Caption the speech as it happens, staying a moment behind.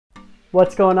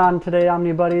What's going on today,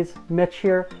 Omnibuddies? Mitch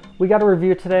here. We got a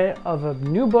review today of a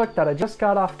new book that I just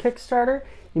got off Kickstarter.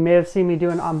 You may have seen me do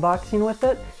an unboxing with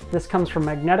it. This comes from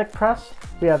Magnetic Press.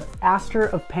 We have Aster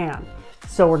of Pan.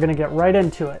 So we're gonna get right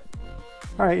into it.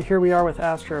 All right, here we are with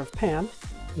Aster of Pan.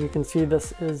 You can see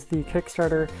this is the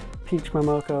Kickstarter Peach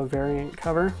Momoko variant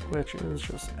cover, which is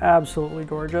just absolutely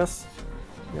gorgeous.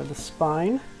 We have the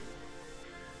spine.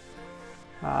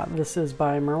 This is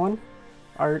by Merwan,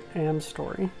 art and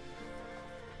story.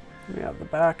 We have the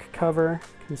back cover.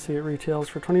 You can see it retails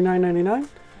for $29.99.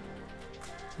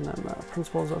 And then the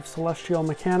Principles of Celestial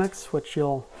Mechanics, which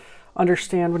you'll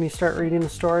understand when you start reading the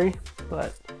story.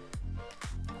 But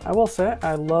I will say,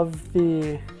 I love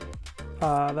the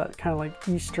that kind of like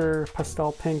Easter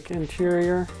pastel pink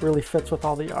interior. Really fits with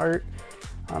all the art.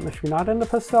 If you're not into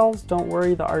pastels, don't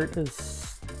worry. The art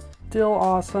is still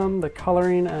awesome. The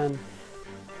coloring and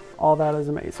all that is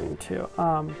amazing too.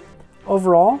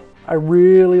 Overall, I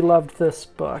really loved this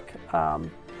book.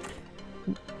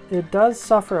 It does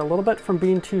suffer a little bit from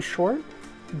being too short,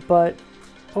 but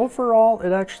overall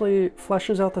it actually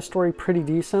fleshes out the story pretty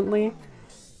decently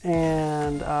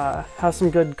and has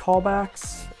some good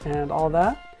callbacks and all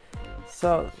that.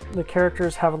 So the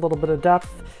characters have a little bit of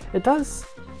depth.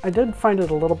 I did find it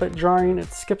a little bit jarring.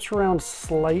 It skips around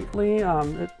slightly.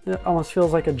 It almost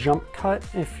feels like a jump cut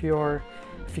if you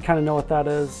kind of know what that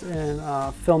is in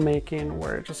filmmaking,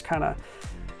 where it just kind of,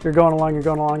 you're going along, and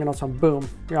all of a sudden, boom,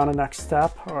 you're on the next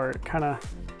step, or it kind of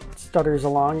stutters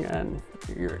along and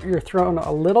you're thrown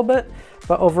a little bit,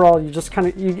 but overall you just kind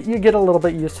of, you get a little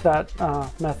bit used to that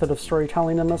method of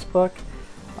storytelling in this book.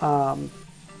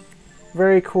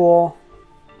 Very cool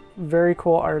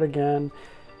art again.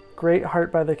 Great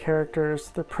heart by the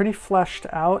characters. They're pretty fleshed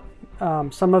out.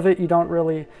 Some of it you don't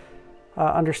really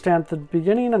understand at the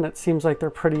beginning, and it seems like they're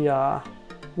pretty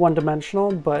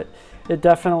one-dimensional, but it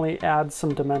definitely adds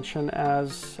some dimension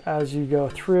as you go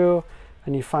through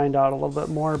and you find out a little bit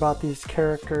more about these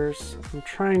characters. I'm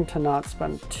trying to not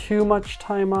spend too much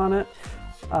time on it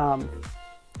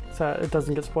so it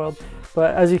doesn't get spoiled,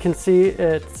 but as you can see,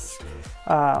 it's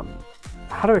how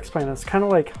to explain this, kind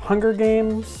of like Hunger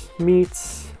Games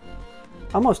meets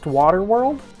almost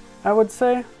Waterworld, I would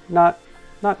say. Not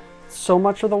so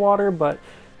much of the water, but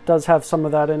does have some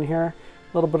of that in here.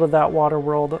 A little bit of that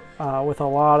Waterworld with a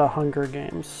lot of Hunger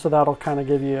Games. So that'll kind of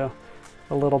give you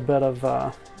a little bit of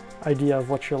idea of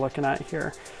what you're looking at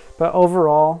here. But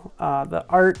overall, the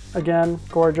art, again,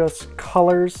 gorgeous.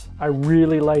 Colors, I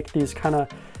really like these kind of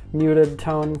muted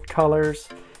tone colors.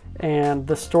 And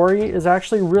the story is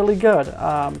actually really good.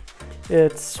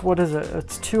 It's, what is it?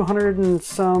 It's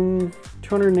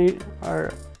 208,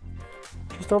 or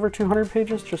just over 200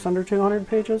 pages, just under 200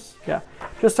 pages. Yeah,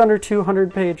 just under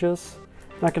 200 pages.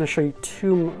 I'm not going to show you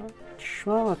too much.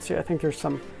 Well, let's see. I think there's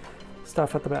some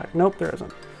stuff at the back. Nope, there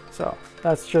isn't. So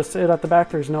that's just it at the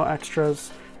back. There's no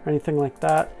extras or anything like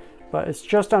that. But it's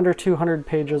just under 200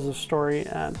 pages of story,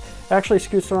 and it actually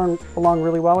scoots along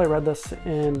really well. I read this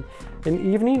in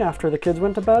an evening after the kids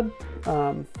went to bed.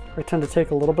 I tend to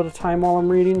take a little bit of time while I'm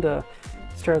reading to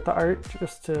stare at the art,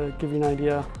 just to give you an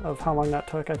idea of how long that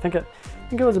took. I think it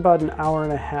was about an hour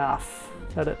and a half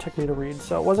that it took me to read,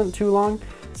 so it wasn't too long.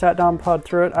 Sat down, plowed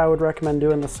through it. I would recommend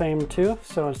doing the same too.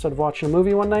 So instead of watching a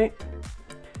movie one night,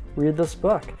 read this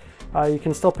book. You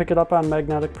can still pick it up on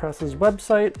Magnetic Press's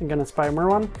website. Again, it's by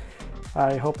Merwan.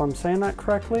 I hope I'm saying that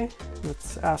correctly.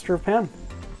 It's Aster of Pan.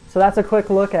 So that's a quick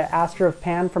look at Aster of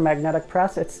Pan from Magnetic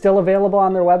Press. It's still available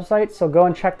on their website, so go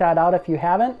and check that out if you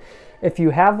haven't. If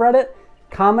you have read it,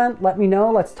 comment, let me know,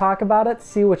 let's talk about it,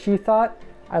 see what you thought.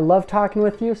 I love talking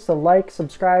with you, so like,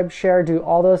 subscribe, share, do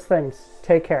all those things.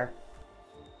 Take care.